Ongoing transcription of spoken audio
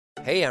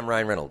Hey, I'm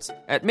Ryan Reynolds.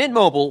 At Mint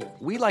Mobile,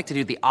 we like to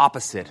do the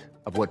opposite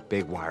of what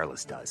Big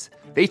Wireless does.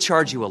 They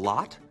charge you a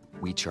lot,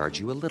 we charge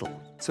you a little.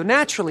 So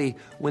naturally,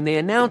 when they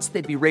announced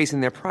they'd be raising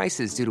their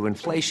prices due to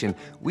inflation,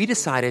 we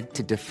decided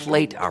to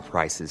deflate our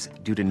prices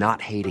due to not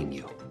hating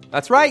you.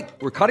 That's right.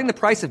 We're cutting the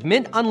price of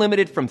Mint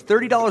Unlimited from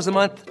 $30 a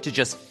month to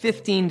just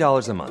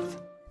 $15 a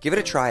month. Give it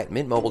a try at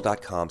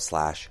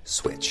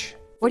mintmobile.com/switch.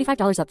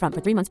 $45 up front for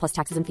 3 months plus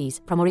taxes and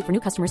fees. Promo rate for new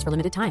customers for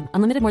limited time.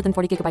 Unlimited more than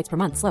 40 gigabytes per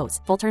month. Slows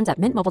full terms at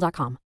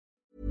mintmobile.com.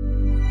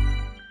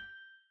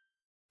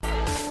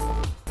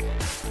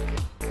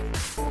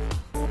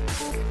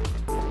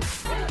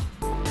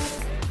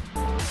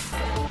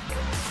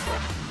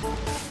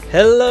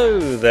 Hello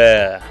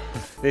there.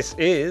 This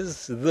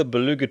is the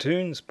Beluga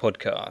Toons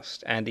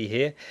podcast. Andy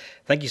here.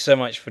 Thank you so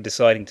much for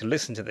deciding to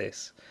listen to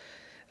this.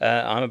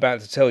 I'm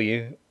about to tell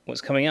you what's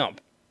coming up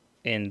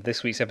in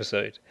this week's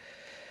episode.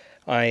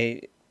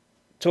 I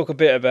talk a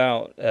bit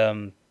about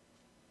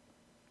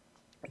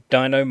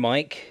Dino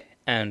Mike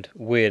and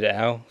Weird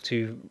Al,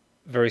 two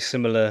very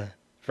similar,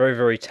 very,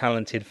 very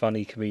talented,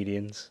 funny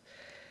comedians.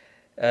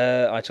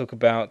 I talk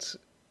about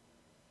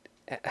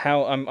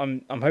how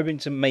I'm hoping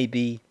to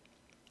maybe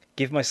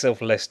give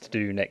myself less to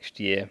do next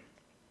year.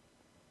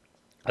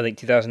 I think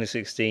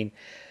 2016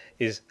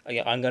 is.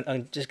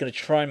 I'm just going to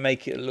try and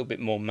make it a little bit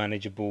more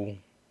manageable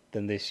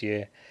than this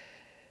year.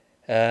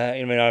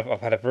 I mean,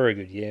 I've had a very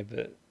good year,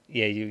 but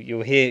yeah,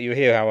 you'll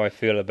hear how I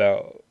feel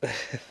about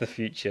the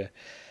future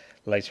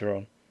later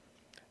on.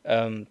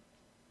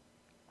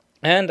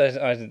 And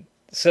I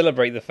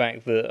celebrate the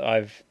fact that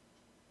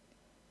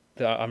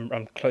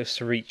I'm close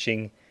to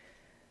reaching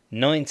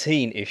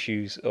 19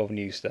 issues of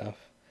new stuff.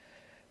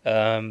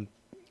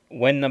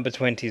 When number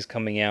 20 is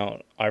coming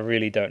out, I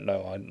really don't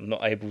know. I'm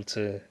not able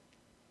to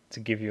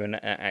give you an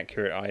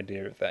accurate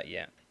idea of that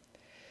yet.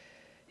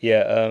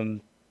 Yeah,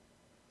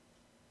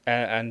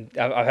 and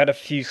I've had a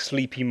few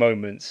sleepy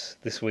moments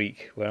this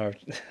week where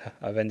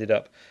I've ended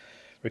up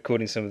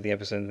recording some of the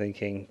episodes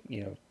thinking,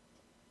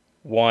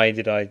 why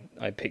did I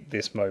pick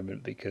this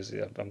moment? Because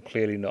I'm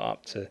clearly not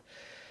up to.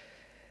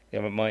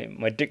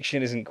 My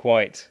diction isn't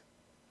quite.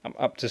 I'm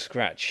up to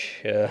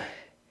scratch.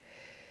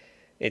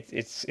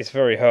 It's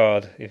very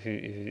hard if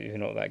you're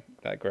not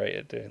that great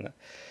at doing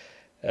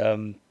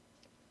that.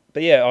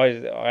 But yeah,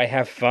 I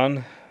have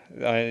fun.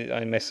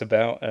 I mess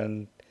about,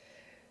 and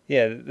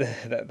yeah,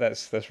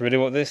 that's really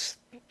what this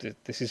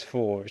is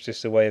for. It's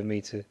just a way of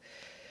me to,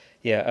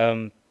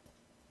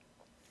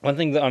 One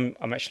thing that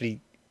I'm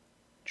actually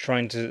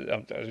trying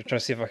to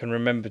see if I can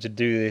remember to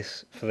do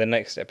this for the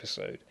next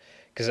episode,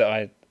 because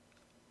I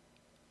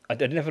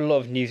didn't have a lot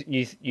of new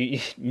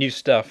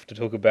stuff to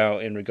talk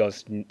about in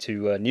regards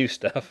to new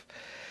stuff.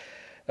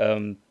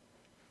 But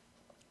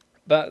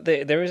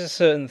there is a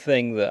certain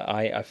thing that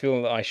I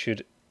feel that I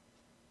should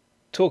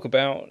talk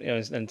about,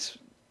 and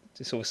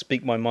to sort of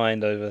speak my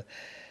mind over,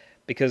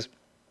 because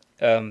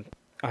I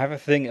have a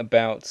thing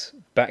about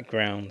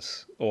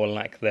backgrounds or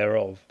lack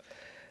thereof.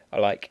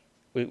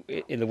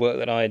 In the work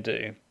that I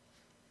do,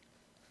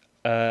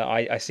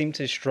 I seem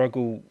to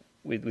struggle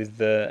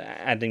with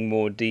adding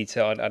more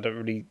detail. I don't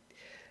really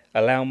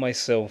allow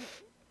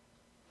myself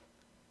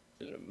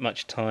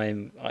much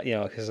time,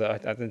 because I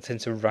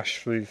tend to rush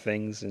through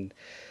things, and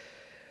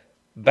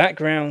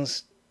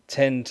backgrounds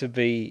tend to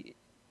be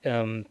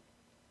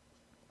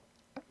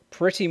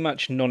pretty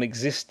much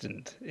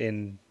non-existent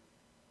in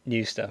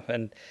new stuff,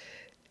 and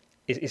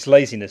it's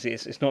laziness.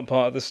 It's not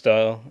part of the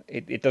style.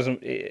 It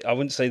doesn't. I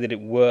wouldn't say that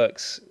it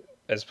works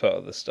as part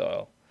of the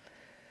style.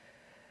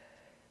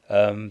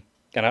 And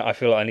I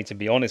feel like I need to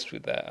be honest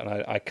with that,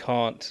 and I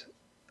can't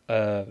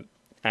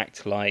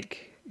act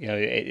like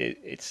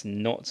it's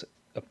not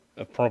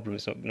a problem.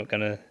 It's not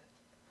going to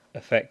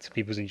affect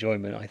people's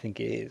enjoyment. I think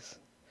it is,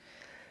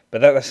 but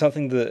that's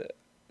something that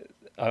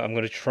I'm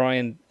going to try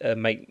and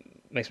make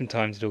some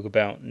time to talk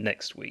about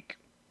next week.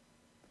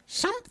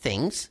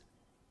 Something's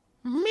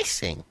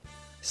missing.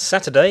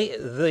 Saturday,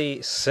 the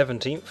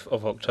 17th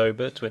of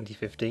October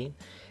 2015,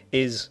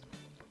 is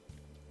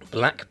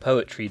Black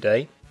Poetry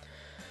Day,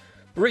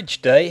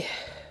 Bridge Day,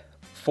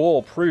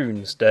 Four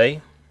Prunes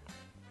Day,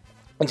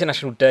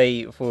 International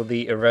Day for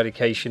the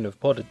Eradication of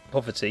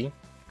Poverty,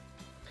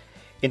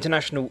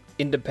 International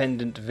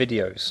Independent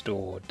Video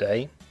Store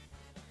Day,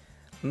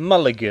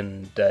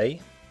 Mulligan Day,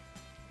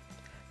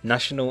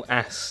 National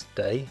Ass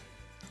Day,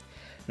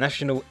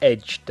 National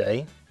Edge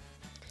Day,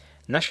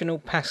 National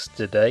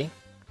Pasta Day,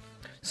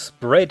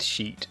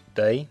 Spreadsheet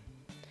Day,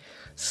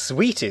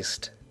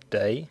 Sweetest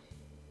Day,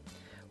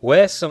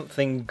 Wear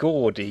Something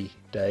Gaudy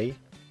Day,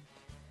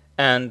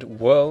 and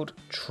World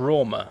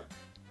Trauma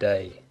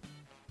Day.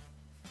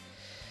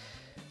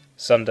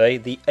 Sunday,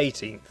 the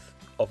 18th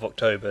of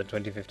October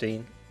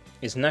 2015,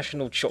 is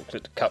National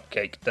Chocolate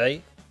Cupcake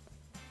Day,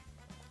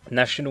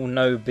 National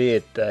No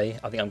Beard Day.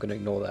 I think I'm going to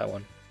ignore that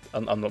one.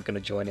 I'm not going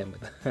to join in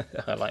with that.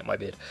 I like my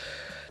beard.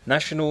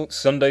 National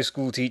Sunday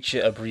School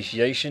Teacher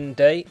Appreciation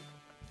Day,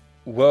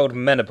 World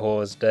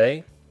Menopause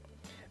Day,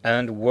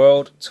 and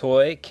World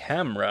Toy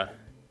Camera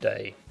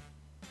Day.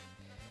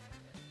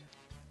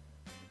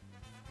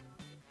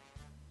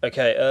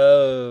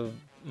 Okay,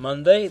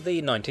 Monday,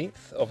 the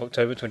 19th of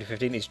October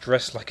 2015 is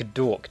Dress Like a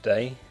Dork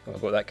Day. Well,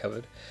 I've got that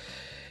covered.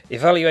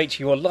 Evaluate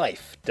Your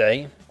Life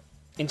Day.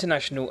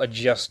 International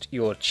Adjust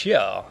Your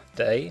Chair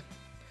Day.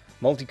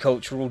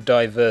 Multicultural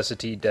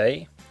Diversity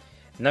Day.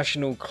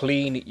 National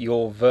Clean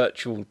Your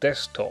Virtual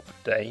Desktop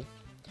Day.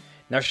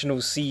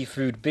 National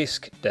Seafood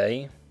Bisque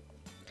Day.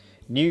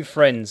 New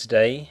Friends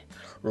Day.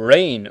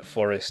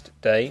 Rainforest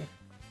Day.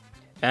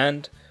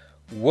 And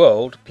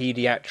World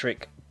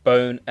Pediatric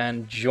Bone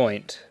and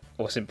Joint,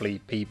 or simply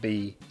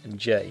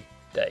PB&J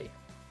Day.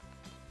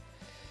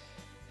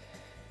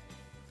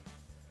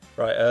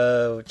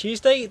 Right,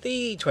 Tuesday,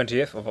 the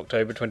 20th of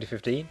October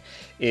 2015,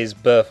 is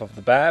Birth of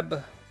the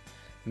Bab,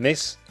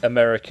 Miss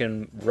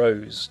American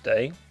Rose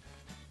Day,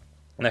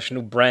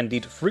 National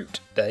Brandied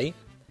Fruit Day,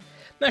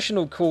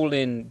 National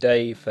Call-In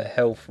Day for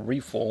Health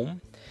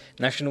Reform,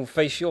 National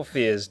Face Your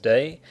Fears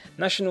Day,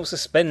 National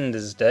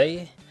Suspenders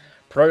Day,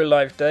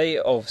 Pro-Life Day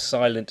of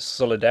Silent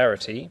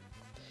Solidarity,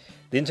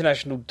 the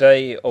International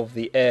Day of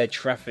the Air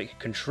Traffic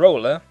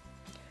Controller,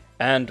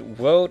 and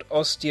World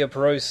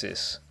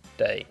Osteoporosis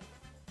Day.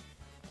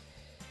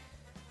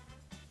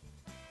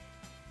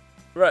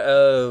 Right,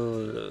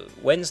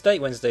 Wednesday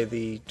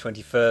the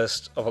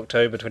 21st of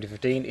October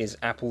 2015 is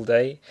Apple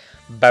Day,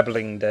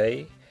 Babbling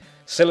Day,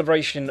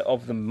 Celebration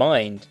of the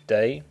Mind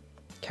Day,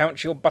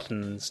 Count Your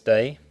Buttons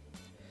Day,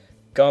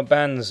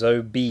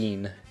 Garbanzo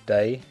Bean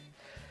Day,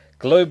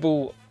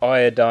 Global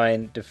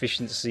Iodine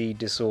Deficiency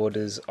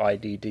Disorders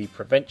IDD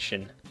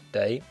Prevention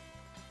Day,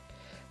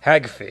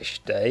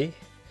 Hagfish Day,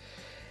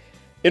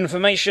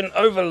 Information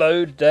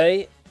Overload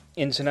Day,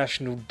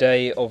 International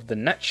Day of the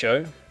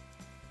Nacho,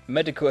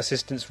 Medical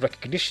Assistance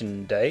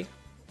Recognition Day,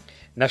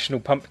 National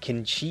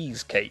Pumpkin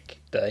Cheesecake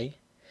Day,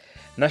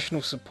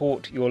 National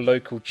Support Your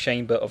Local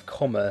Chamber of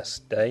Commerce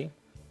Day,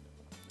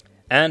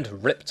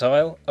 and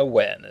Reptile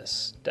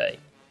Awareness Day.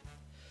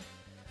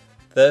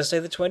 Thursday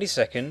the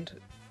 22nd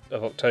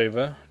of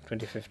October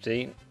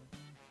 2015.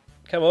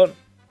 Come on,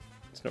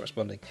 it's not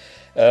responding.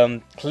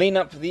 Clean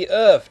Up the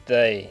Earth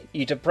Day,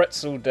 Eat a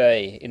Pretzel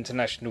Day,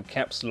 International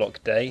Caps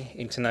Lock Day,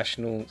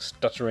 International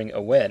Stuttering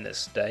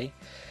Awareness Day,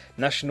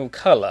 National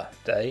Colour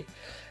Day,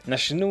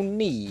 National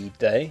Knee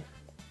Day,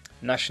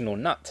 National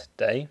Nut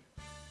Day,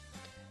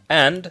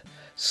 and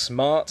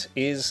Smart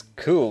is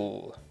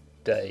Cool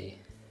Day.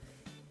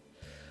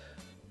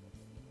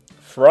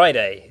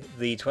 Friday,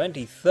 the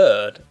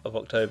 23rd of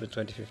October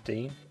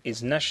 2015,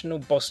 is National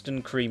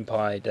Boston Cream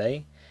Pie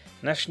Day,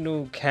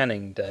 National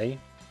Canning Day,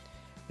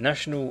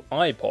 National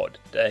iPod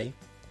Day,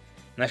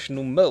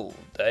 National Mill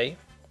Day,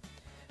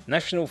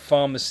 National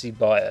Pharmacy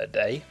Buyer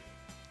Day,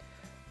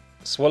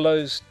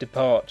 Swallows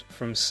depart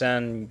from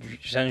San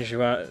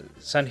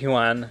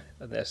Juan,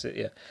 that's it,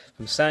 yeah,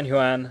 from San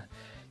Juan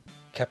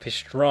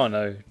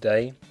Capistrano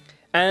Day,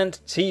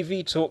 and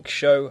TV Talk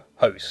Show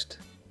Host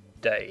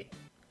Day.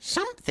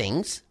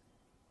 Something's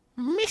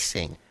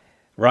missing.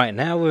 Right,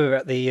 now we're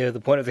at the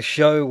point of the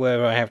show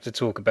where I have to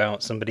talk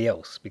about somebody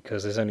else,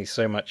 because there's only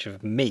so much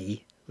of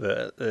me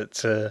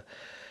that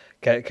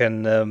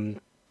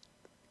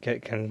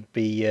can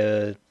be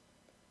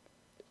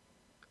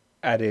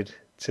added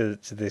to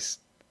this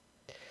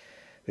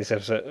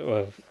episode.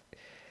 Well,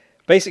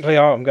 basically,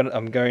 I'm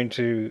going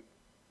to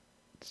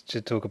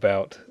talk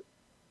about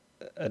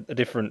a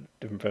different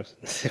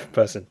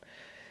person.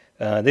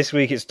 This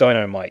week it's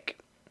Dino Mike.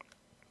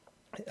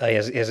 He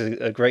has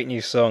a great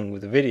new song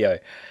with a video.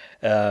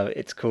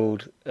 It's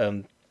called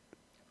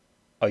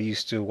 "Are You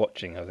Still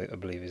Watching?" I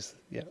believe is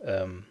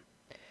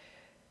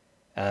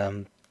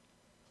and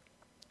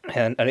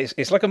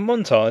it's like a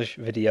montage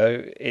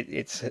video.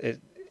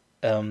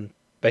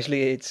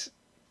 Basically it's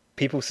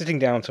people sitting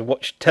down to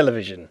watch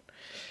television,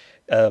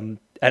 and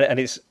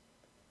it's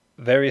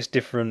various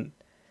different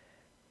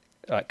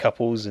like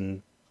couples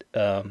and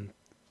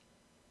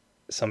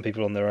some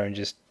people on their own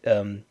just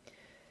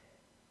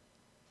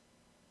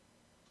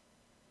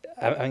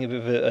having a bit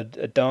of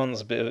a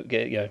dance, a bit of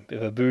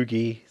a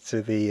boogie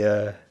to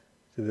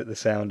the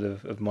sound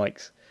of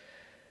Mike's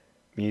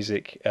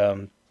music.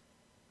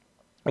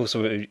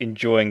 Also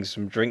enjoying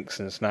some drinks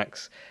and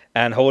snacks,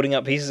 and holding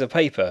up pieces of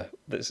paper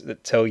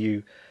that tell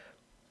you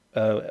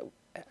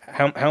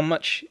how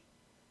much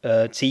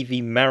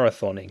TV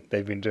marathoning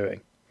they've been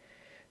doing.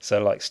 So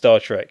like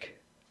Star Trek,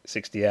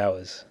 60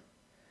 hours.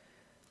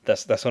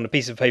 That's on a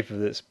piece of paper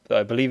that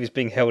I believe is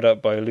being held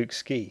up by Luke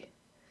Ski.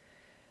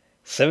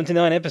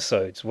 79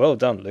 episodes. Well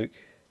done, Luke.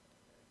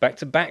 Back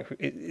to back.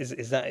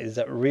 Is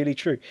that really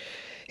true?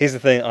 Here's the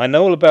thing. I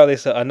know all about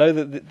this. I know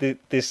that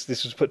this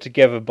was put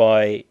together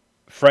by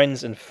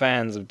friends and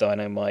fans of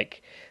Dino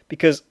Mike,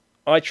 because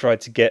I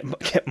tried to get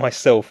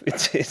myself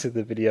into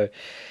the video,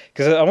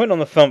 because I went on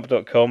the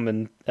thump.com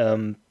and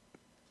in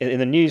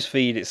the news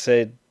feed it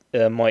said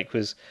Mike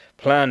was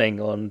planning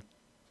on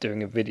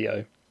doing a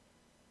video,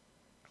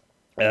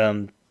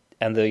 and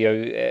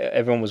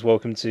everyone was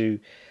welcome to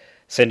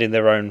send in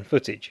their own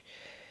footage.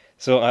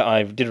 So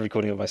I did a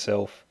recording of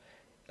myself.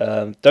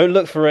 Don't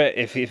look for it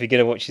if you're going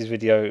to watch this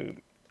video.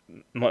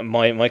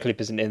 my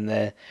clip isn't in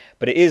there,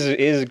 but it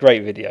is a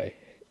great video,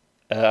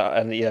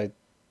 and the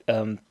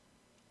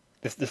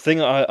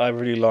thing I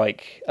really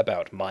like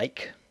about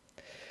Mike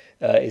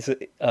is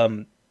that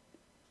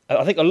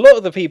I think a lot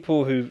of the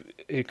people who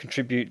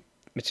contribute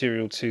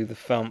material to the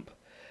Thump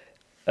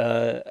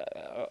are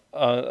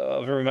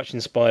very much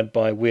inspired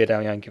by Weird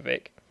Al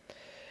Yankovic,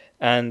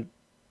 and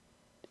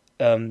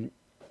I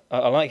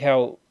like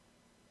how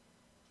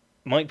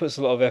Mike puts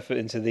a lot of effort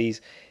into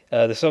these.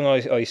 The song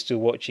I Still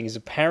Watching is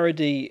a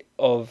parody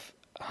of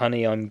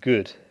Honey, I'm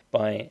Good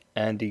by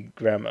Andy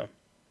Grammer,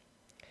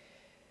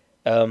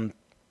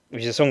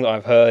 which is a song that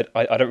I've heard.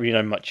 I don't really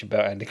know much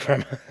about Andy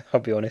Grammer, I'll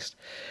be honest.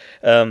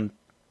 But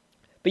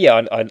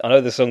yeah, I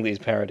know the song that he's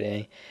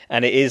parodying,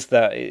 and it is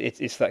that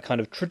it's that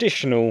kind of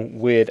traditional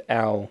Weird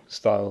Al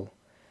style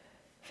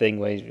thing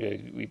where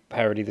we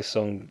parody the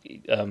song,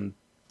 and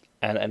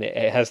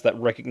it has that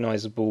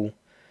recognizable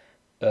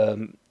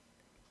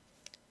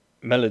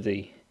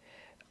melody.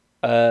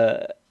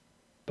 But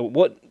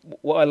what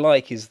I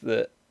like is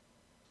that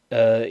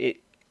that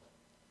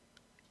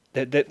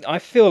I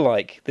feel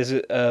like there's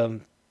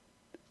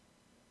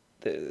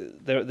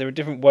there are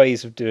different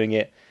ways of doing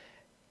it,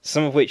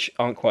 some of which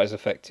aren't quite as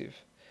effective.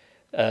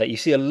 You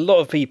see a lot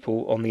of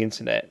people on the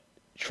internet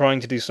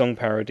trying to do song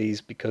parodies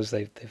because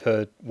they've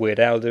heard Weird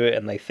Al do it,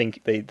 and they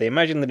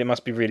imagine that it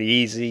must be really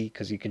easy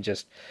because you can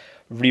just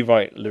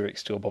rewrite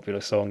lyrics to a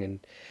popular song. And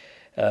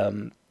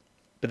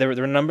but there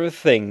are a number of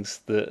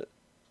things that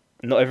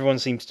not everyone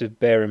seems to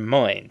bear in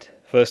mind.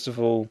 First of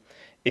all,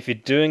 if you're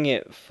doing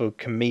it for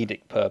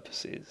comedic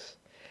purposes,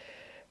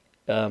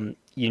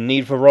 you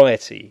need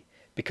variety,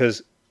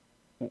 because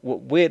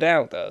what Weird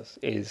Al does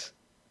is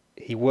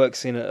he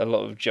works in a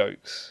lot of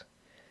jokes,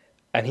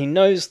 and he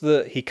knows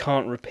that he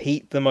can't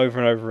repeat them over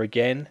and over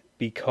again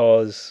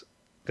because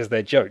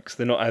they're jokes.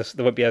 They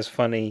won't be as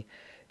funny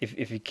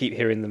if you keep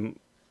hearing them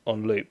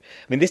on loop.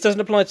 I mean, this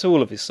doesn't apply to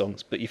all of his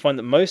songs, but you find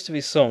that most of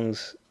his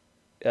songs,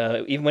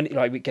 even when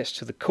it gets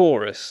to the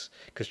chorus,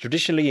 because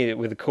traditionally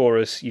with a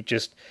chorus you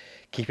just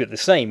keep it the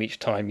same each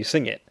time you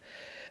sing it.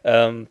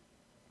 But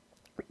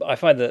I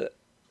find that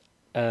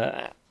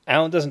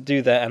Al doesn't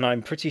do that, and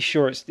I'm pretty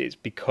sure it's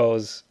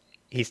because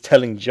he's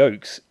telling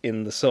jokes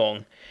in the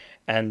song,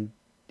 and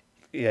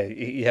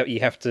you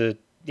have to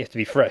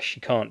be fresh.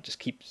 You can't just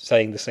keep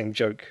saying the same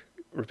joke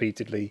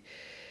repeatedly.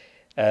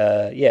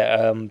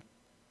 And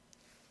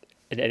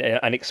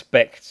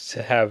expect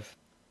to have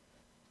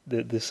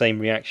the same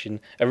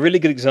reaction. A really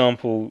good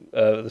example,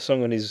 the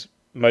song on his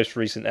most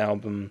recent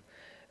album,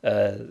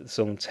 the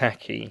song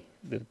Tacky,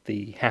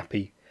 the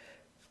Happy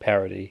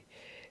parody.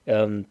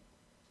 I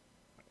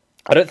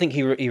don't think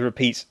he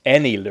repeats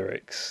any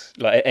lyrics,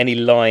 like any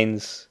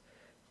lines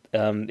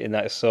in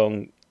that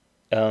song.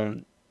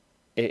 There's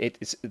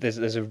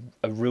a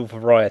real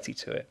variety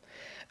to it,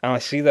 and I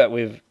see that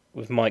with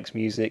Mike's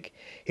music.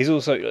 He's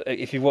also,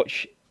 if you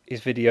watch his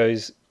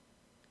videos,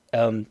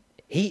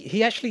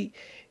 he actually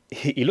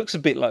looks a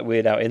bit like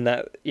Weird Al in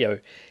that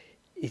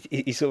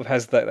he sort of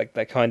has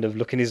that kind of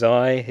look in his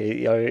eye.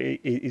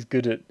 He's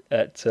good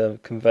at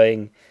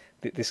conveying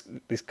this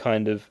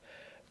kind of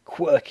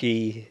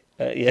quirky,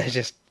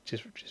 just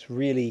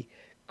really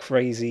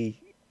crazy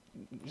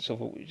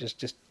sort of just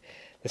there's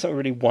something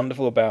really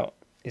wonderful about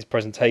his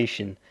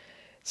presentation.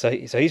 So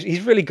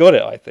he's really got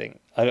it, I think.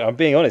 I'm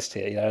being honest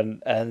here,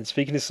 and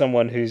speaking to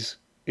someone who's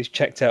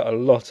checked out a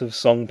lot of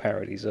song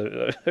parodies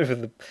over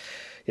the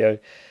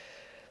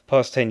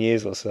past 10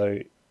 years or so.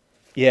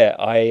 Yeah,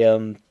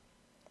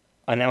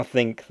 I now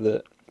think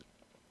that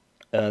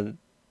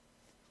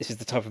this is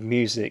the type of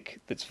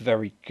music that's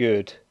very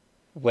good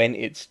when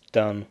it's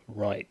done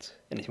right.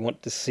 And if you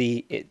want to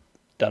see it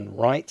done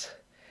right,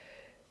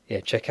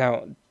 check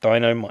out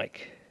Dino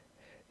Mike.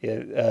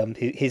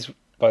 His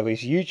by the way,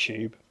 his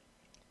YouTube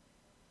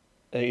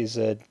is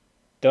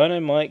Dino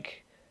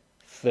Mike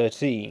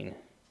 13.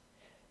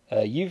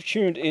 You've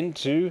tuned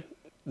into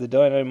the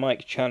Dino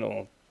Mike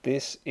channel.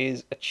 This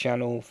is a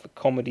channel for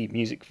comedy,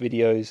 music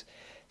videos,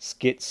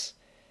 skits,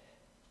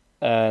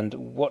 and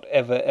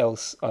whatever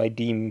else I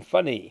deem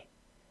funny,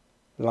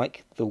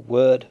 like the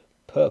word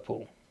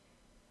purple,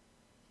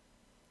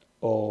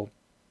 or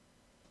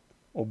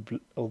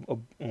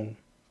hang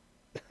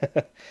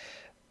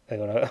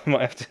on, I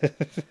might have to.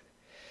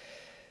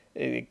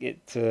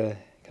 it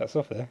cuts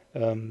off there.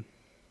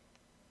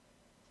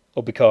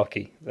 Or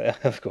Bukaki, there,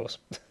 of course.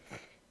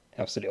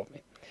 How silly of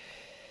me.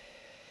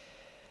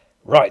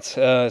 Right,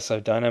 so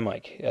Dino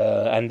Mike,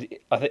 and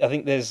I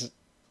think there's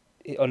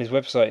on his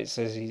website it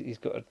says he's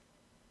got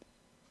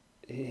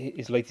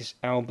his latest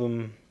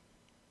album,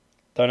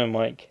 Dino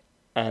Mike,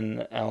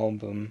 an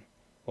album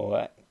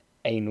or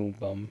anal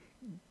bum.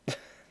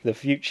 The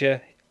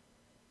future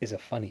is a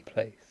funny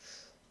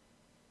place.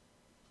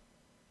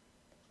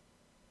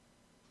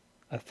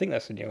 I think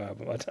that's a new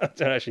album. I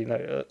don't actually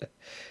know.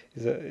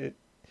 Is that it?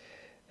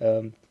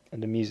 And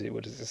the music,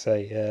 what does it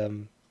say?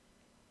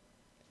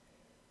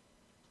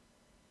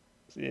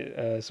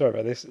 Sorry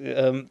about this.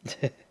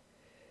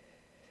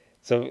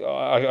 So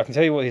I can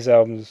tell you what his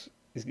albums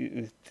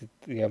the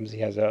albums he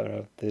has out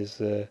there.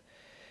 There's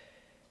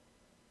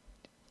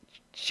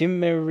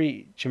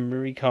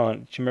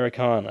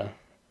Chimericana.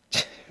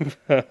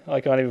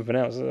 I can't even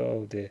pronounce it.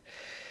 Oh dear.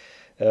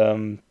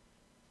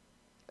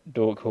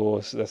 Dork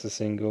Horse, that's a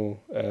single.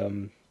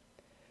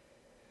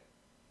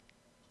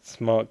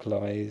 Smart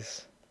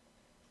Lies,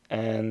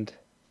 and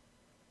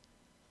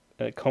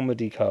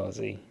Comedy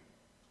Kazi.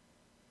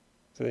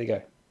 So there you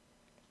go.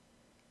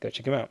 Go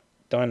check him out.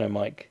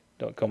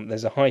 Dinomike.com.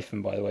 There's a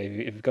hyphen, by the way,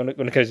 if you're going to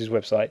go to his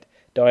website.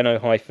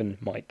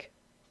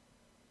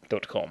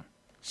 Dino-mike.com.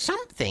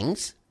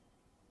 Something's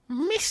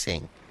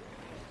missing.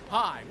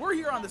 Hi, we're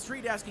here on the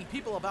street asking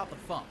people about the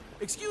Fump.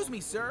 Excuse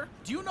me, sir,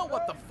 do you know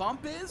what the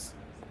Fump is?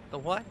 The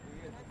what?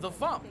 The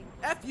Fump.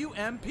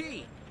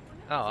 F-U-M-P.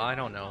 Oh, I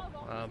don't know,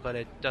 but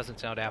it doesn't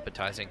sound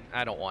appetizing.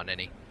 I don't want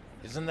any.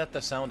 Isn't that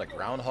the sound a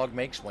groundhog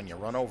makes when you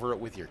run over it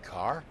with your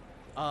car?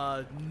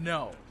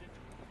 No.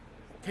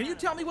 Can you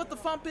tell me what the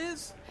Fump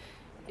is?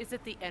 Is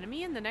it the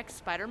enemy in the next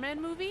Spider-Man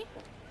movie?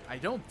 I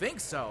don't think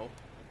so.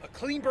 A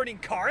clean-burning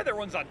car that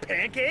runs on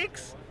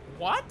pancakes?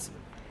 What?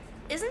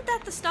 Isn't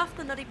that the stuff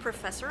the Nutty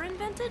Professor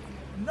invented?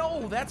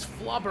 No, that's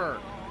Flubber.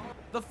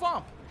 The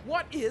Fump.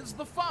 What is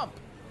the Fump?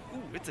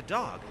 Ooh, it's a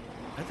dog.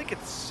 I think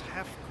it's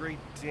half Great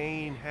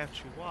Dane, half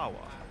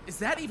Chihuahua. Is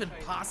that even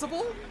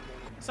possible?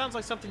 Sounds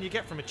like something you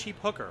get from a cheap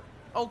hooker.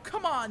 Oh,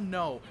 come on,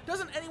 no.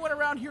 Doesn't anyone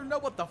around here know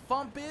what the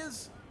Fump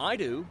is? I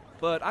do,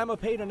 but I'm a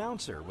paid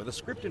announcer with a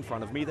script in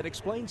front of me that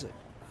explains it.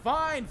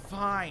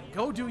 Fine.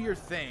 Go do your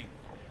thing.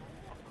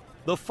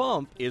 The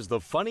Fump is the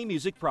Funny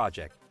Music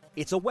Project.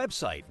 It's a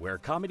website where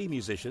comedy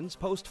musicians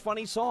post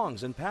funny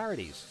songs and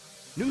parodies.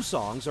 New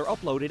songs are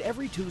uploaded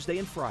every Tuesday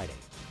and Friday.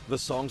 The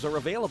songs are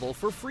available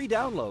for free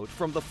download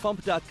from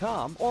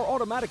thefump.com or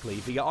automatically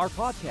via our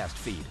podcast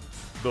feed.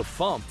 The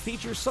Fump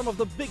features some of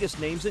the biggest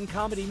names in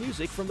comedy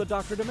music from the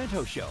Dr.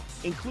 Demento Show,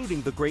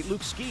 including the great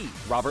Luke Ski,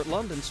 Robert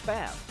London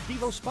Spav,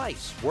 Devo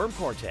Spice, Worm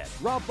Quartet,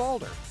 Rob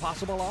Balder,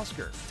 Possible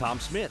Oscar, Tom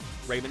Smith,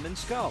 Raymond and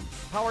Scum,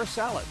 Power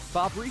Salad,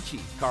 Bob Ricci,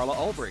 Carla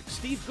Ulbrich,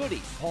 Steve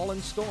Goody, Paul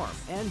and Storm,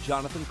 and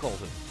Jonathan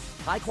Colton.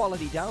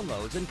 High-quality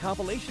downloads and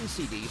compilation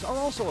CDs are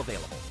also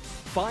available.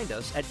 Find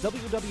us at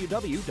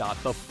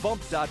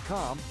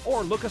www.thefump.com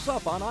or look us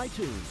up on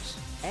iTunes.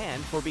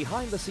 And for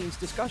behind-the-scenes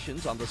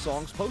discussions on the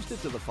songs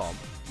posted to The Fump,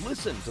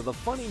 listen to the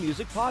Funny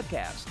Music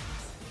Podcast.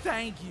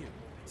 Thank you.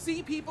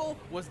 See, people,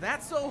 was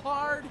that so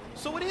hard?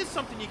 So it is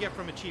something you get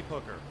from a cheap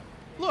hooker.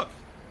 Look,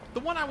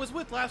 the one I was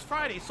with last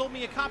Friday sold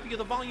me a copy of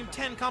the Volume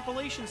 10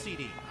 compilation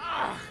CD.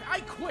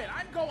 I quit.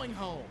 I'm going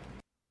home.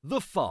 The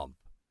Fump.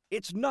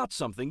 It's not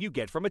something you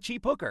get from a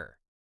cheap hooker.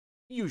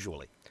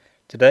 Usually.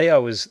 Today I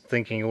was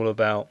thinking all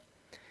about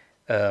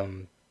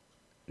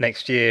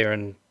next year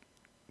and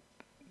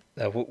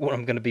what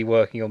I'm going to be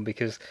working on,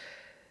 because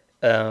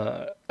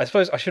I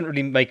suppose I shouldn't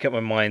really make up my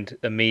mind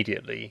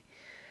immediately,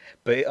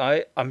 but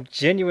I'm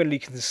genuinely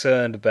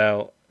concerned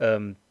about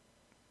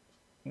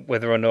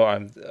whether or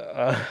not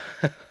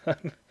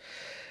I'm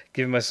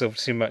giving myself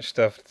too much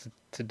stuff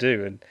to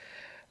do.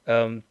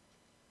 And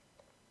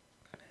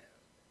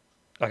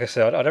like I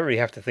said, I don't really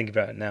have to think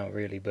about it now,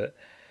 really, but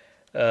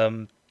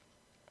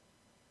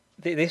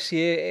this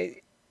year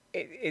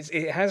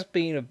it has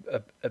been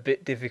a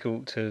bit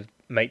difficult to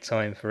make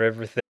time for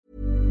everything.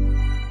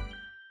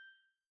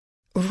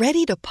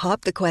 Ready to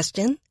pop the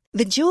question?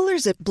 The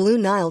jewelers at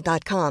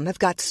BlueNile.com have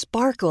got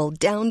sparkle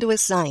down to a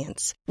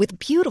science with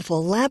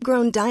beautiful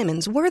lab-grown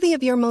diamonds worthy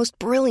of your most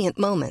brilliant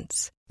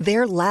moments.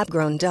 Their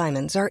lab-grown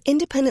diamonds are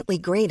independently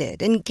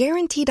graded and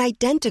guaranteed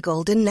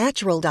identical to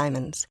natural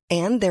diamonds,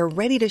 and they're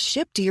ready to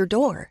ship to your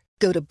door.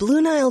 Go to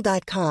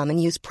BlueNile.com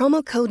and use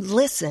promo code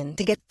LISTEN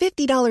to get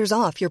 $50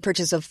 off your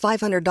purchase of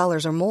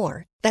 $500 or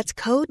more. That's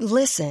code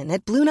LISTEN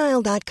at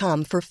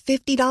BlueNile.com for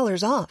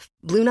 $50 off.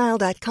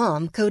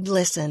 BlueNile.com, code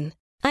LISTEN.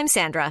 I'm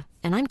Sandra,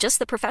 and I'm just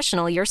the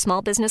professional your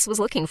small business was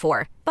looking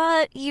for.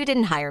 But you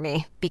didn't hire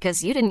me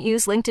because you didn't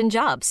use LinkedIn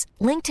Jobs.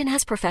 LinkedIn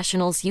has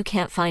professionals you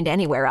can't find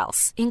anywhere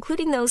else,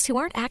 including those who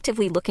aren't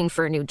actively looking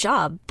for a new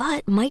job,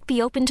 but might be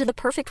open to the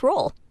perfect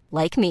role,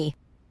 like me.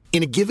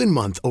 In a given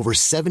month, over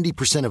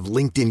 70% of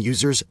LinkedIn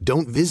users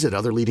don't visit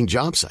other leading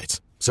job sites.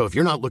 So if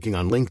you're not looking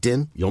on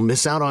LinkedIn, you'll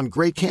miss out on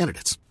great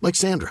candidates like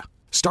Sandra.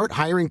 Start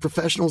hiring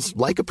professionals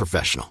like a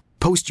professional.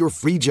 Post your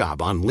free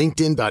job on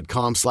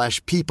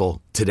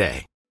linkedin.com/people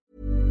today.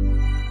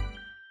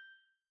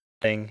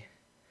 I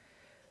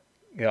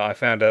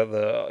found out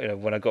that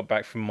when I got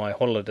back from my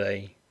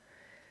holiday,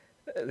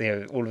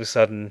 all of a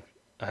sudden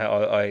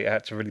I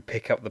had to really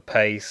pick up the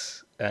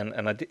pace, and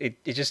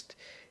it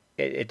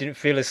didn't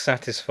feel as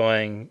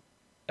satisfying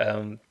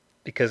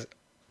because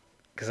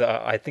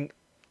I think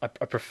I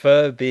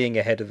prefer being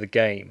ahead of the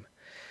game.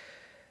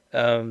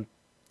 I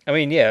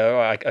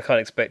can't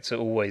expect to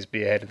always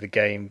be ahead of the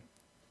game.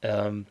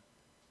 I'm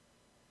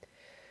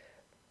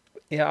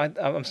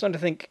starting to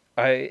think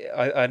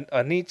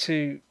I need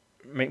to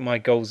make my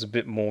goals a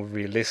bit more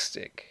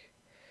realistic.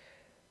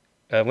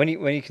 When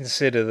you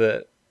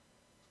consider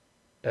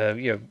that,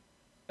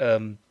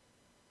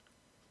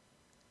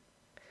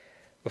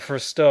 well, for a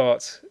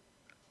start,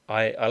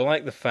 I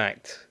like the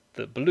fact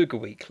that Beluga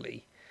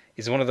Weekly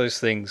is one of those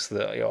things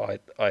that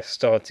I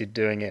started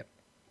doing it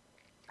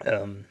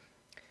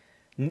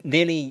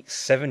nearly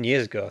 7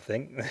 years ago, I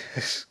think.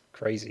 It's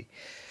crazy.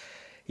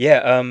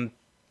 Yeah,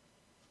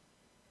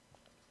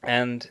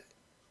 and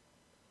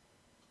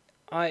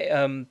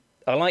I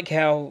like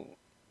how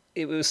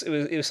it was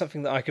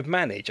something that I could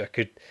manage. I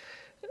could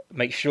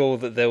make sure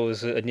that there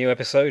was a new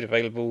episode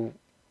available,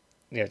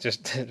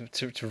 just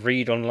to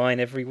read online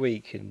every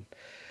week, and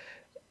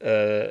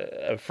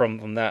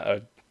from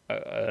that I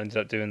ended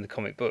up doing the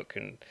comic book,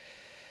 and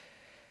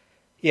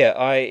yeah,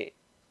 I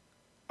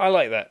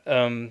like that.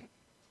 And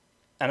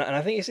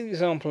I think it's an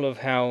example of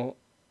how,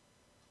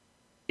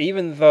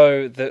 even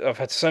though I've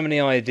had so many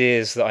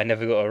ideas that I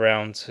never got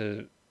around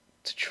to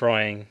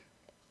trying,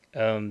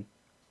 there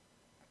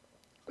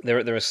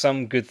are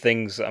some good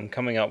things that I'm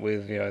coming up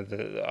with.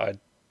 That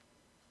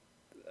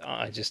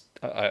I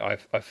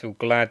feel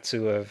glad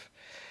to have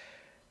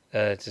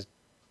just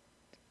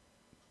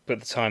put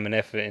the time and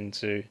effort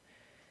into.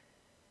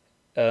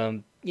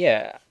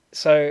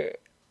 So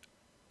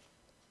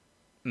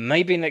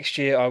maybe next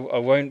year I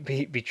won't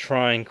be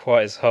trying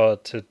quite as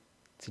hard to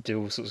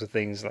do all sorts of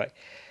things. Like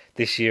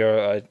this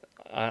year,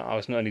 I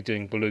was not only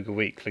doing Beluga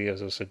Weekly, I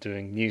was also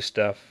doing new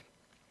stuff.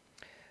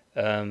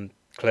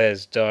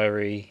 Claire's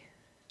Diary,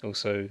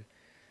 also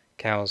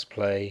Cow's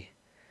Play.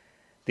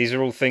 These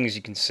are all things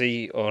you can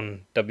see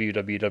on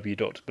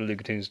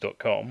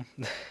www.belugatoons.com,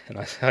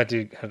 and I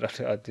do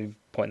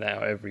point that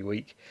out every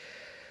week.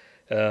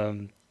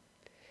 Because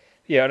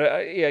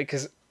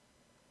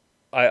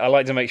I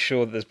like to make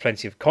sure that there's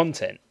plenty of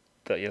content.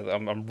 That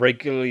I'm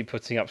regularly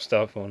putting up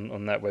stuff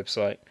on that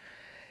website.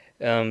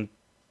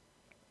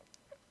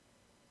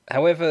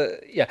 However,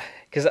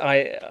 because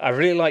I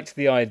really liked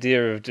the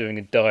idea of doing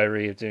a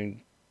diary,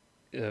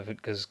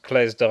 because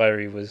Claire's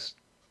Diary was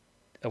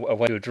a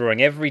way of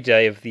drawing every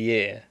day of the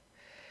year,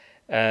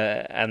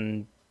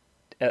 and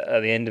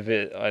at the end of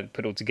it, I'd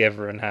put it all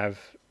together and have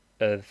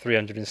a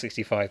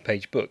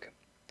 365-page book.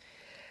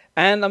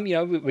 And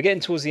we're getting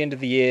towards the end of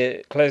the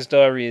year. Claire's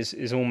Diary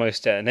is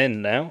almost at an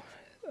end now,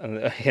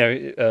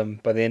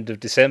 and by the end of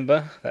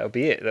December, that'll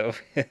be it. That'll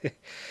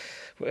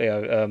by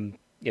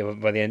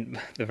the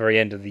very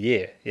end of the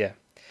year,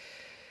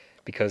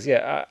 because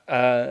and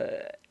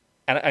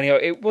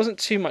it wasn't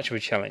too much of a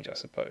challenge, I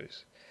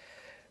suppose.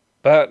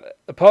 But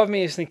a part of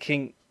me is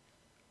thinking,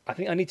 I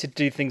think I need to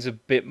do things a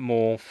bit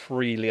more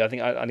freely. I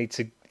think I need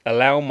to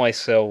allow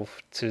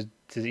myself to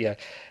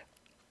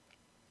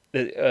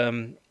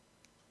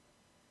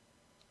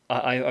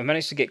I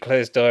managed to get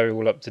Claire's Diary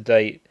all up to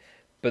date,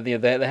 but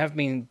there have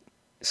been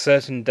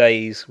certain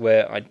days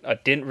where I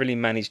didn't really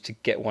manage to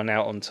get one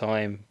out on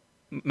time,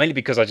 mainly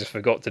because I just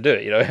forgot to do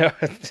it.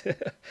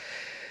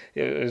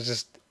 It was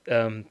just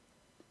it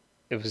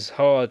was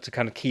hard to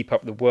kind of keep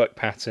up the work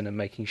pattern and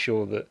making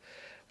sure that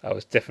I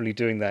was definitely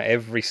doing that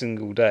every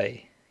single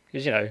day,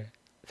 because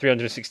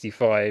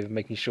 365,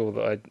 making sure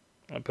that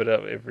I put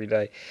up every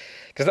day,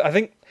 because I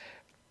think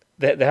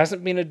there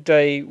hasn't been a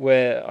day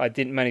where I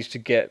didn't manage to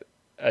get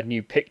a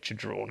new picture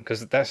drawn,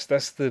 because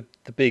that's the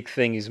big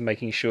thing, is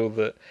making sure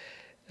that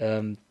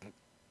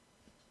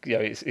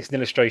it's an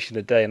illustration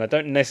a day, and I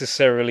don't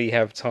necessarily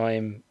have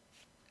time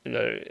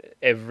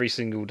every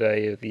single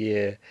day of the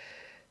year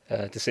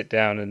to sit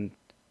down and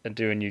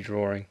do a new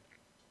drawing.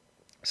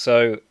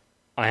 So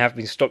I have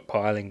been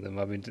stockpiling them.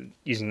 I've been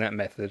using that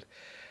method,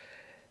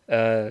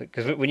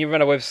 because when you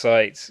run a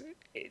website,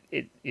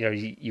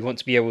 you want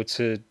to be able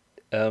to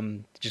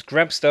just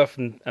grab stuff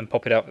and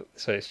pop it up,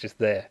 so it's just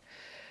there.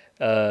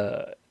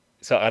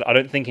 So I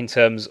don't think in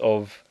terms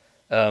of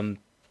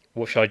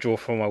what should I draw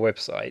for my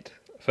website.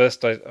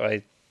 First,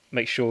 I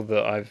make sure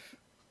that I've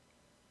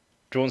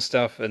drawn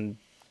stuff and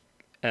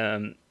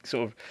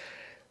sort of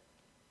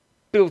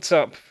built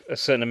up a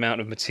certain amount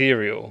of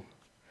material.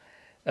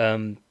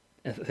 Things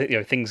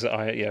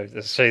that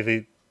let's say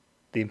the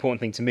important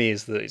thing to me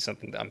is that it's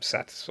something that I'm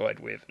satisfied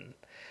with,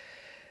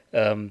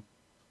 and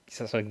it's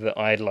something that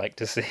I'd like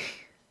to see.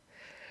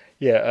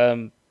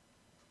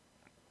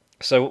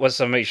 So once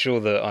I make sure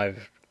that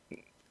I've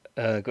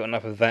got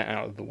enough of that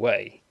out of the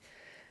way,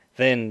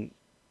 then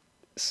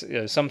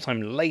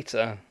sometime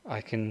later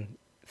I can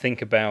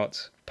think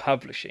about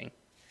publishing.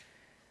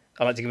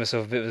 I like to give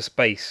myself a bit of a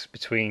space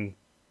between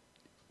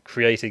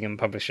creating and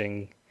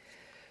publishing.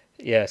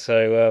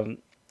 So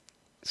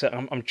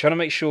I'm trying to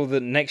make sure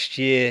that next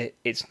year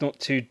it's not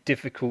too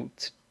difficult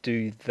to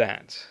do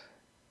that,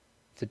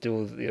 to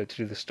do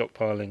the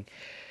stockpiling.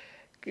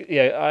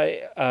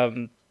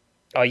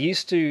 I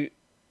used to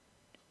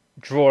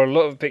draw a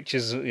lot of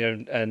pictures,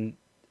 and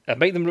I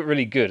make them look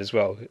really good as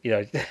well.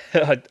 I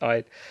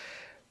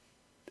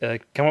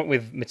come up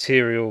with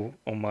material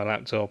on my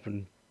laptop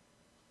and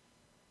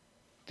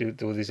do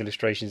all these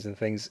illustrations and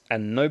things,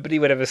 and nobody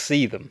would ever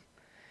see them.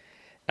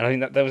 And I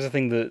think that was the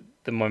thing that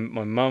my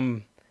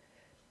mum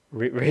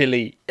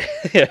really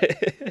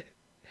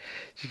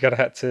she kind of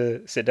had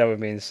to sit down with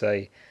me and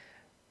say,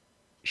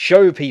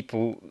 show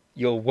people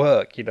your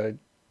work,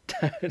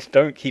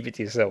 don't keep it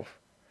to yourself.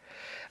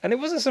 And it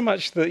wasn't so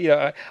much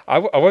that I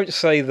won't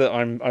say that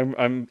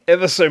I'm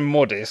ever so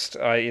modest.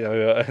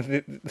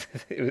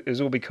 It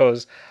was all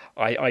because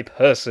I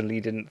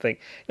personally didn't think.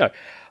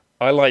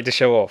 I like to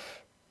show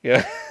off.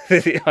 Yeah,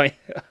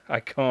 I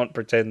can't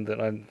pretend that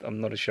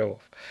I'm not a show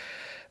off.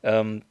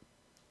 And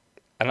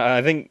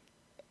I think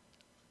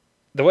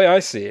the way I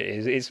see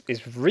it is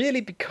it's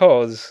really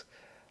because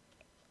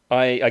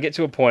I get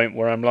to a point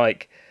where I'm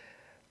like,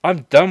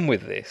 I'm done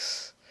with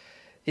this.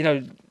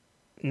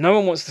 No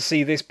one wants to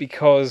see this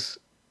because,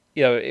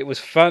 it was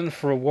fun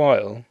for a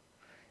while.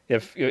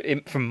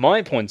 From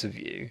my point of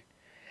view,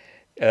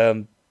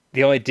 the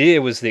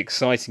idea was the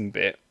exciting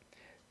bit.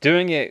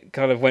 Doing it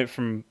kind of went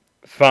from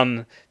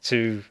fun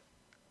to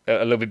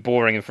a little bit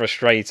boring and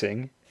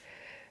frustrating.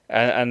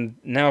 And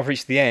now I've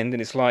reached the end,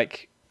 and it's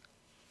like,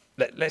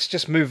 let's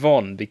just move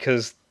on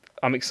because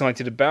I'm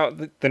excited about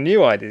the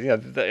new idea.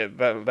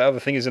 The other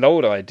thing is an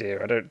old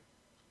idea.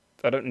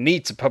 I don't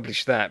need to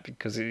publish that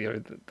because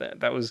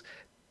that was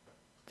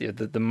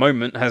the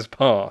moment has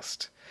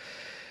passed.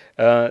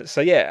 I'm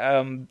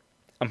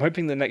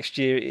hoping that next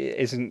year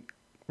isn't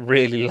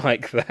really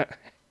like that.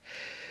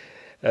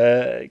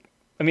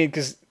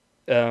 Because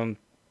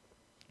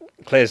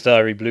Claire's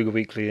Diary, Beluga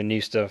Weekly, and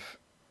New Stuff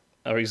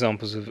are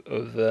examples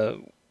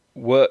of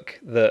work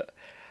that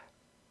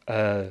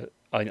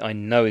I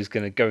know is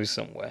going to go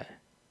somewhere.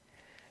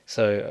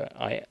 So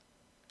I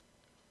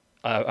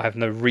have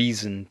no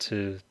reason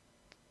to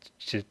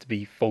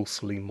be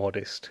falsely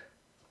modest.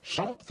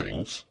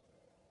 Something's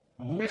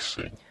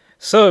missing.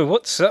 So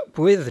what's up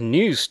with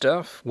New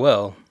Stuff?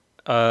 Well,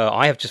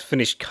 I have just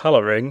finished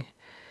colouring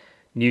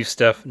New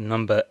Stuff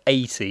number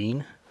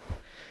 18.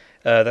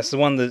 That's the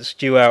one that's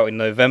due out in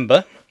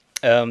November.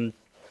 So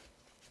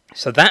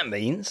that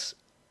means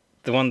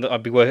the one that I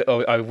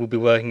will be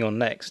working on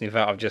next, in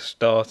fact I've just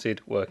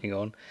started working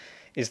on,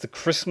 is the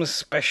Christmas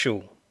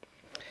special.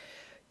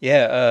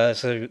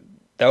 So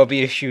that will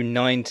be issue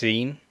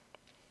 19.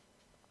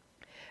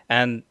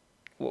 And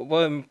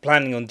what I'm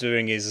planning on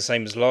doing is the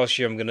same as last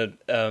year. I'm going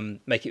to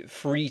make it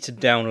free to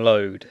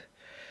download.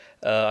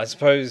 I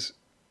suppose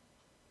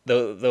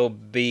there'll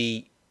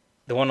be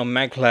the one on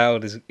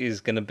MagCloud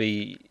is going to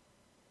be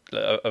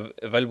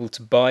available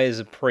to buy as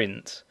a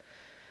print,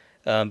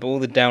 but all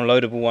the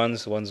downloadable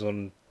ones, the ones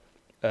on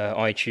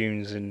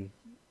iTunes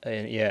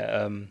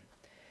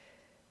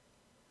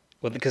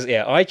because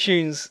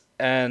iTunes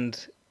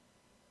and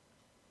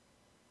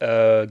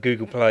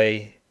Google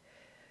Play.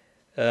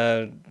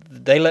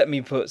 They let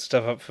me put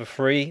stuff up for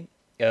free.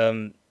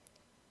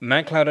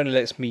 MagCloud only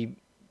lets me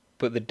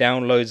put the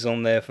downloads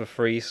on there for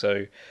free,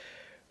 so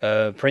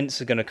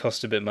prints are going to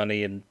cost a bit of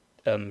money, and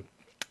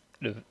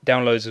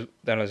downloads are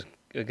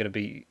going to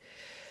be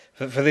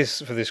for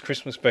this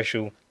Christmas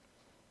special.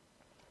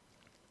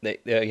 You'll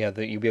be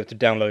able to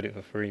download it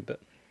for free, but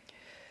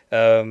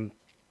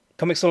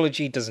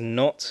Comixology does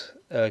not.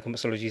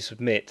 Comixology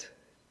Submit.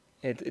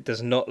 It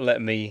does not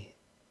let me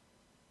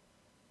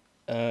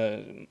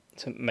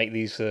to make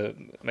these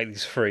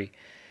free,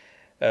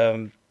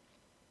 but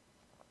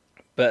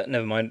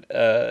never mind.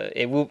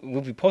 It will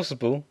be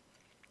possible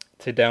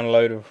to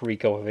download a free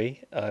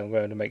copy. I'm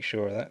going to make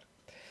sure of that.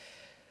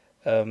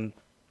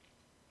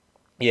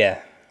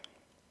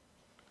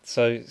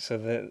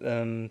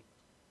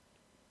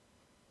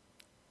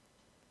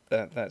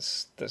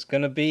 That's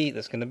gonna be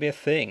a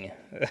thing.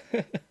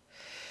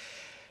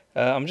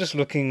 I'm just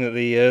looking at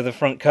the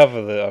front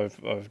cover that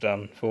I've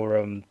done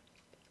for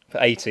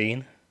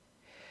 18.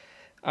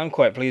 I'm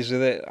quite pleased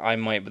with it. I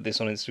might put this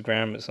on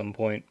Instagram at some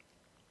point.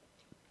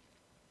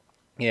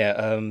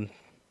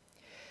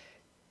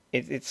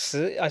 It's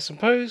I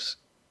suppose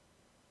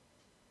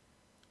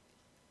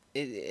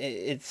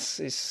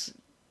it's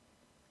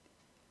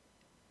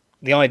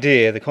the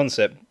idea, the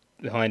concept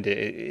behind it.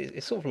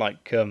 It's sort of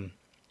like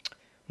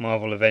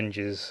Marvel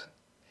Avengers.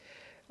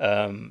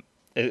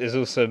 There's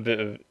also a bit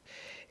of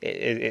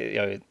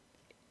it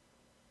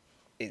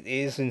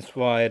is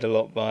inspired a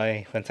lot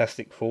by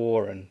Fantastic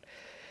Four and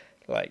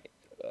like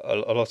a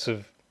lot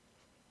of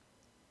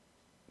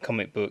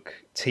comic book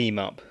team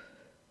up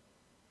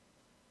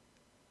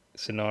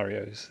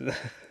scenarios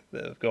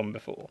that have gone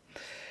before.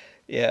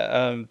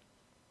 And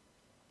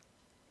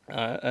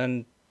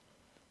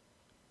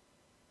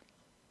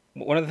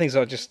one of the things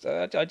I just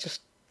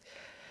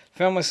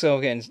found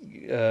myself getting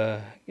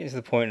to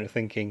the point of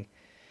thinking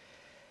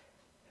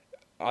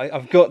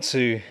I've got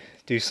to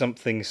do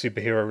something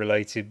superhero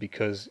related,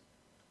 because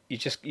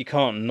you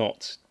can't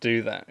not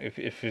do that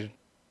if you're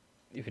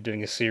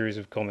doing a series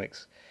of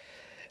comics.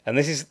 And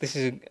this is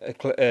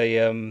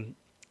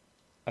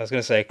I was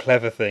going to say a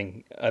clever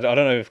thing. I don't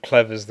know if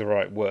clever is the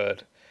right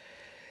word.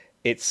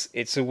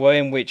 It's a way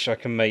in which I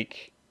can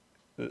make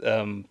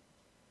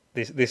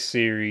this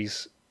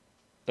series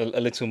a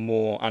little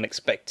more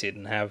unexpected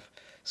and have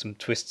some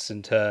twists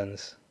and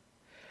turns.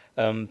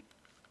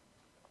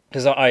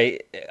 Because I'm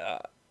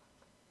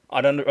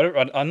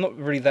not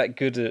really that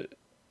good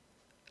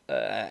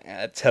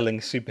at telling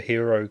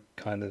superhero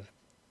kind of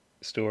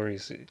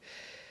stories.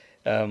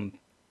 I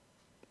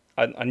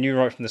knew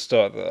right from the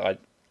start that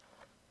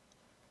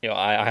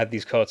I had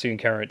these cartoon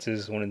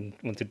characters,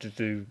 wanted to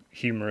do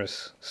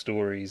humorous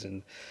stories,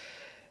 and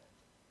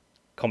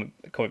comic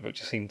book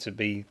just seemed to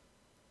be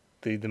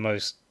the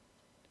most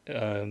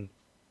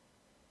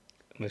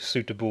most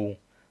suitable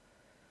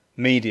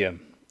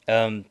medium.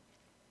 I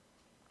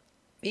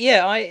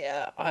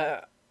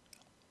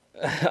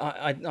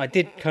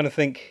did kind of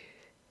think,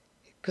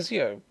 because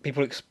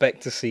people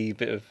expect to see a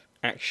bit of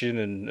action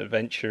and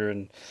adventure,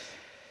 and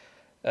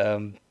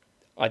it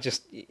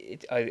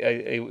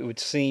would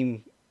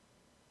seem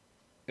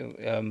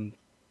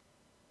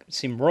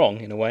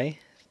wrong in a way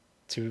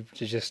to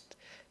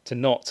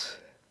not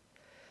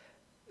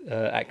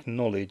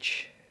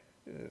acknowledge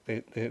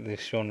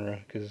this genre,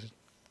 because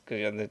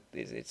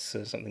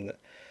it's something that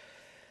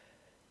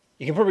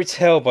you can probably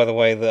tell by the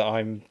way that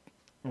I'm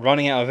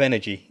running out of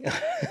energy.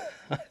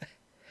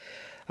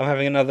 I'm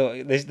having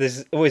another.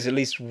 There's always at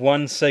least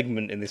one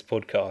segment in this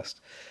podcast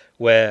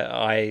where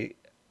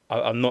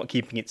I'm not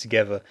keeping it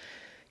together,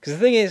 because the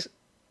thing is,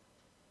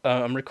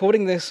 I'm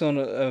recording this on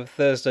a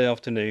Thursday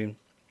afternoon.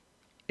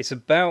 It's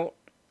about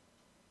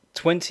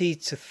 20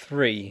 to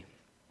 3,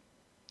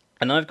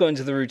 and I've got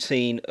into the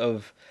routine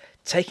of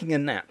taking a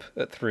nap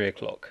at 3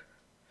 o'clock.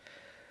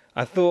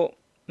 I thought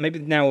maybe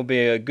now will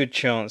be a good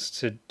chance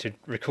to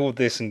record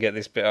this and get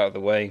this bit out of the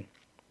way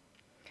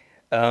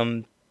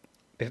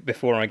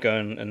before I go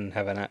and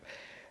have a nap.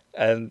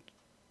 And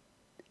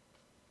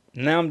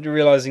now I'm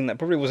realising that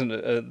probably wasn't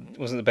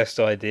the best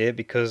idea,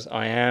 because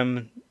I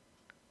am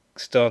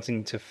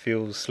starting to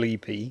feel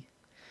sleepy,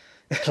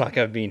 like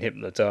I've been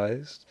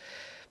hypnotised,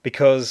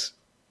 because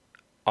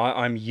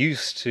I'm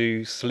used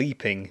to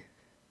sleeping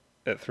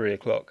at 3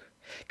 o'clock.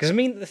 Because I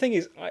mean, the thing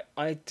is,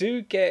 I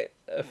do get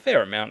a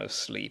fair amount of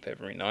sleep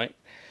every night.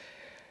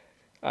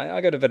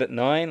 I go to bed at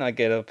 9. I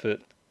get up at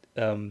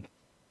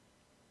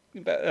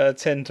about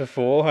 10 to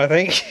 4, I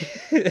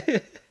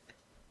think.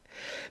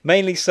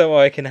 Mainly so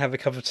I can have a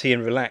cup of tea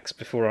and relax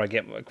before I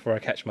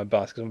catch my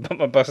bus, because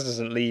my bus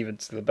doesn't leave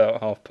until about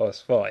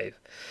 5:30.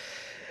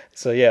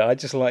 So yeah, I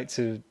just like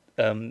to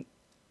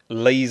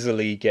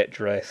lazily get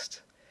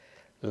dressed,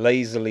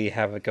 lazily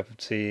have a cup of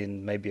tea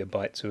and maybe a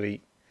bite to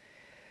eat.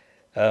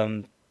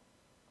 And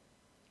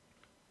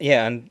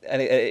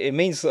it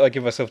means that I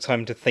give myself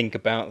time to think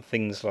about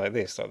things like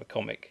this, like the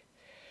comic,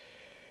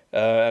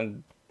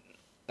 and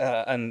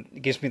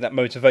it gives me that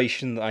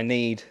motivation that I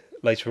need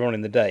later on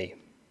in the day.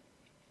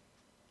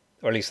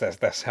 Or at least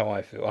that's how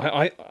I feel.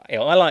 I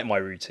like my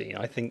routine.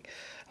 I think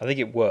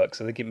it works.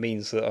 I think it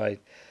means that I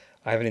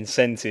have an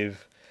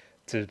incentive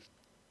to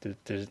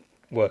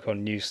work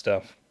on new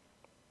stuff.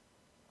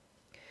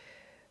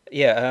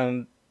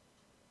 Yeah,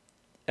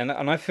 and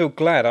I feel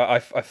glad. I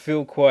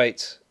feel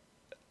quite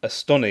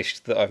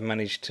astonished that I've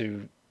managed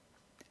to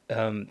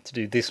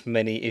do this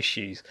many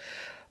issues.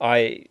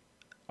 I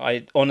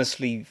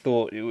honestly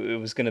thought it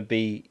was going to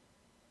be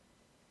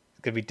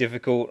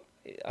difficult.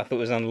 I thought it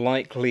was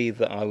unlikely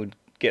that I would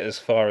get as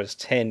far as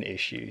 10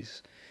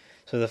 issues.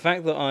 So the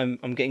fact that I'm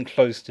getting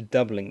close to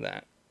doubling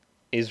that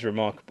is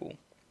remarkable.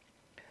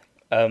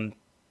 I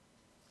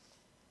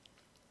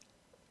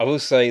will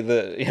say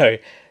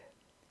that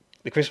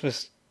the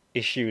Christmas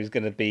issue is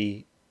going to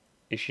be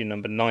issue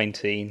number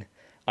 19.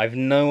 I've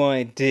no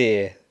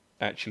idea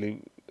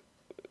actually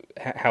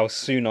how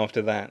soon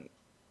after that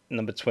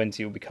number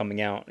 20 will be coming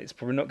out. It's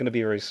probably not going to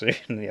be very soon.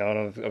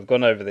 I've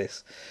gone over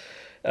this.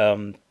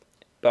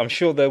 But I'm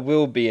sure there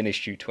will be an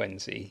issue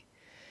 20.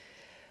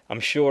 I'm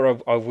sure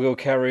I will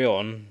carry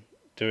on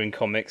doing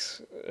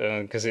comics,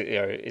 because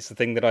it's the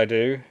thing that I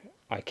do.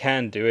 I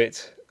can do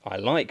it. I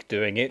like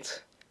doing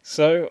it.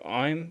 So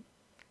I'm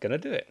going to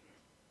do it.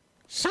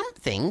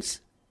 Something's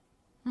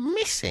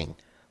missing.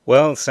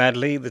 Well,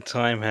 sadly, the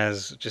time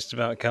has just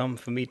about come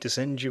for me to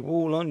send you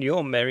all on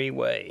your merry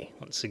way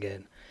once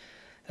again.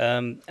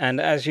 And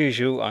as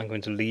usual, I'm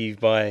going to leave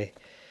by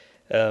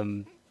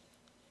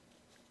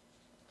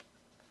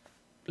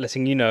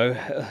letting you know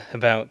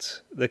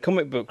about the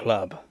Comic Book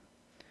Club,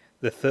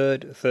 the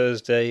third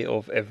Thursday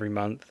of every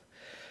month.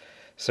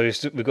 So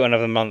we've got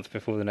another month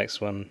before the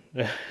next one.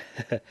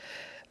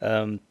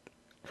 From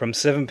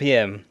 7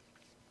 p.m.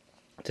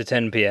 to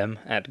 10 p.m.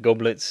 at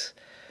Goblets,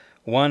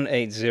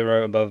 180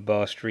 Above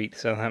Bar Street,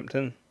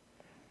 Southampton,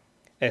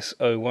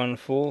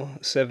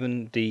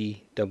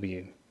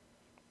 SO147DW.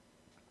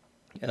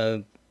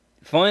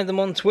 Find them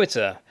on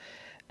Twitter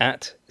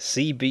at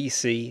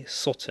CBC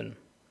Sutton.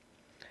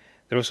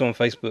 They're also on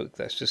Facebook.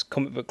 That's just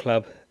Comic Book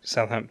Club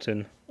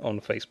Southampton on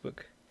Facebook.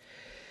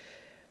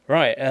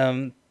 Right,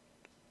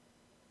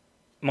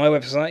 my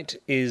website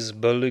is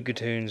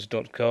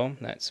belugatoons.com.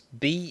 That's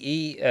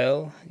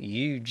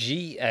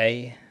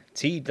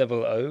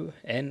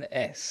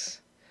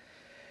BELUGATOONS.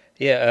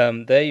 Yeah,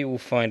 there you will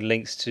find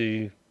links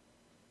to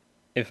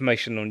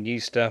information on new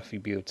stuff.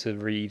 You'll be able to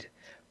read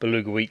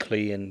Beluga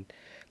Weekly and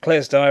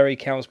Claire's Diary,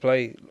 Cow's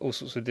Play, all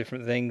sorts of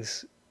different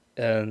things.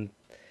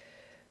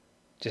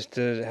 Just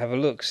to have a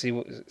look, see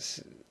what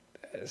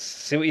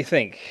you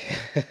think.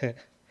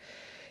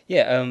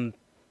 Yeah,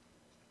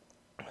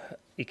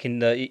 you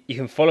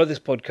can follow this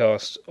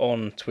podcast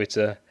on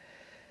Twitter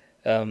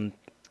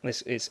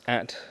This is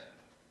at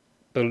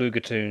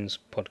Belugatoons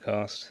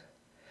Podcast.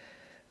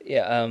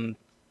 Yeah.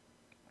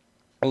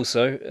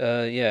 Also,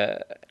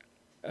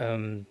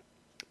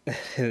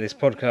 this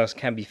podcast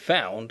can be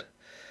found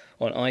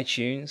on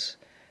iTunes,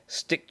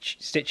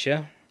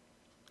 Stitcher,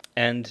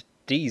 and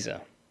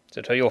Deezer.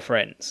 So tell your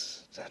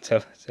friends.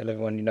 Tell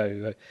everyone you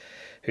know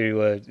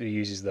who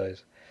uses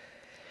those.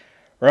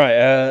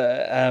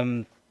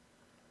 Right.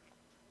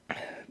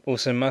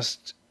 Also,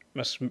 must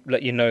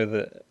let you know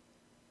that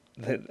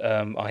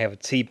I have a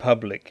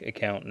TeePublic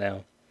account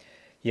now.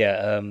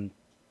 Yeah.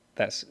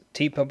 That's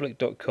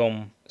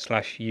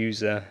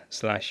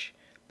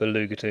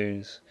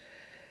tpublic.com/user/Belugatoons.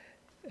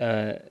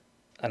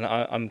 And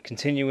I'm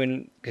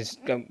continuing because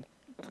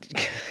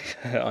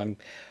I'm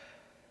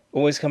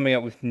always coming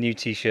up with new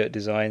t-shirt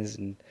designs,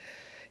 and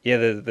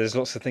there's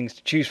lots of things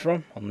to choose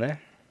from on there.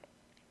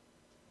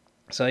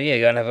 So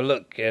go and have a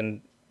look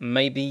and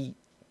maybe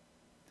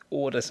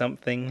order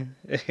something.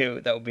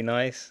 That would be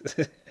nice.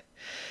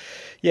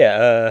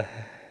 So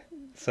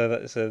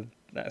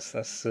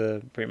that's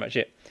pretty much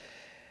it.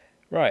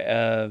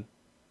 Right.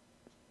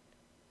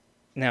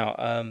 Now,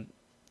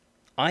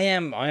 I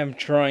am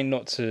trying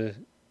not to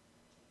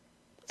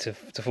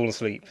fall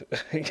asleep.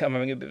 I'm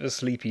having a bit of a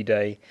sleepy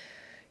day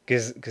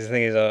because the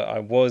thing is, I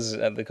was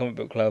at the comic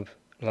book club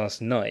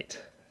last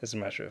night, as a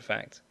matter of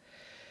fact,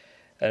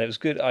 and it was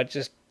good. I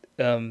just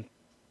find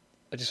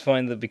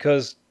that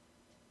because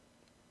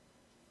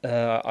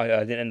I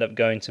didn't end up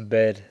going to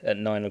bed at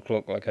 9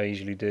 o'clock like I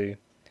usually do.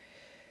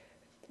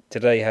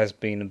 Today has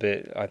been a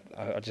bit. I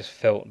just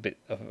felt a bit.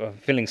 I'm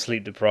feeling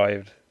sleep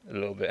deprived a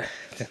little bit.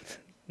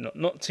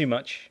 not too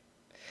much,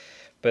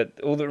 but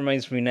all that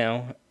remains for me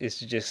now is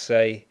to just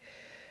say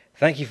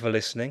thank you for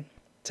listening.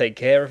 Take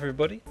care,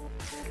 everybody,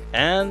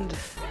 and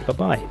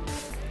bye-bye.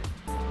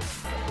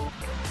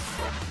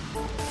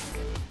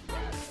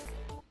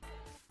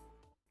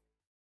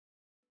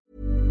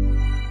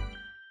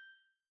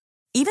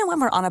 Even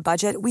when we're on a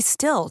budget, we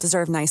still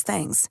deserve nice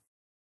things.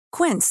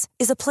 Quince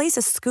is a place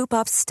to scoop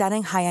up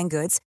stunning high-end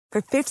goods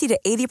for 50 to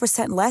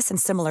 80% less than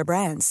similar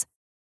brands.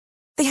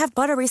 They have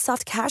buttery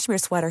soft cashmere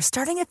sweaters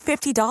starting at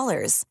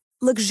 $50,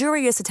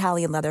 luxurious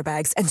Italian leather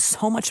bags, and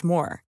so much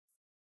more.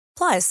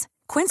 Plus,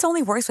 Quince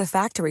only works with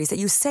factories that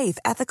use safe,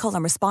 ethical,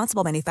 and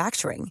responsible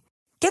manufacturing.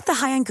 Get the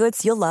high-end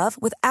goods you'll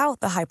love without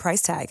the high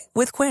price tag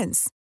with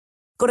Quince.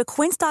 Go to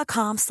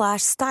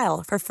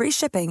quince.com/style for free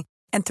shipping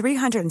and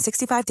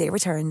 365-day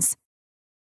returns.